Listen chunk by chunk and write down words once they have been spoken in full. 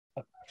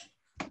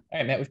All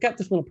right, Matt, we've got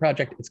this little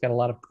project. It's got a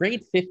lot of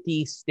grade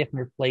 50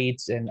 stiffener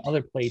plates and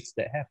other plates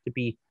that have to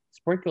be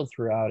sprinkled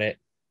throughout it.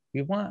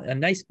 We want a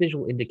nice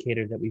visual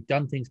indicator that we've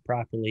done things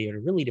properly, or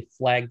really to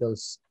flag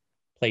those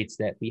plates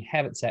that we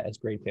haven't set as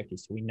grade 50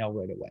 so we know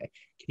right away.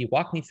 Can you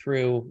walk me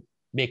through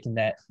making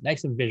that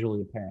nice and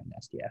visually apparent in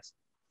SDS?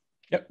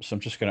 Yep. So I'm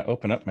just going to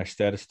open up my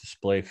status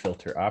display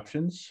filter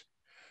options,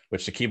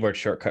 which the keyboard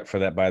shortcut for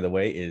that, by the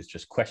way, is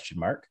just question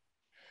mark.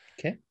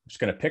 Okay. I'm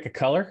just going to pick a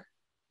color.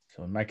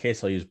 So in my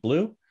case, I'll use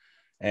blue.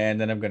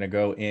 And then I'm going to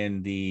go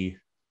in the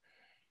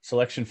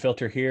selection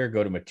filter here,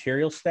 go to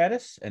material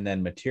status, and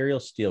then material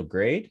steel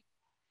grade.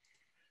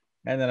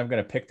 And then I'm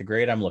going to pick the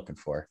grade I'm looking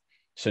for.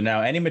 So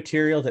now any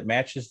material that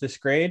matches this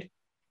grade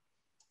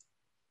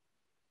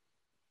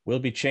will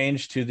be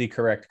changed to the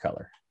correct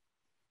color.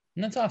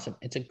 And that's awesome.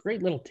 It's a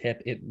great little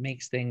tip. It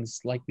makes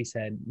things, like we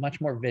said,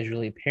 much more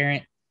visually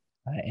apparent.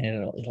 And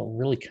it'll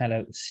really kind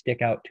of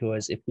stick out to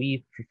us if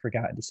we've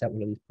forgotten to set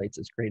one of these plates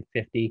as grade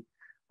 50.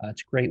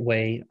 It's a great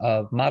way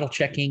of model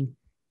checking,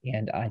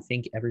 and I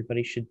think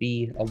everybody should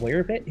be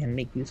aware of it and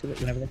make use of it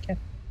whenever they can.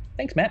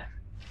 Thanks, Matt.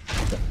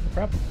 No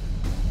problem.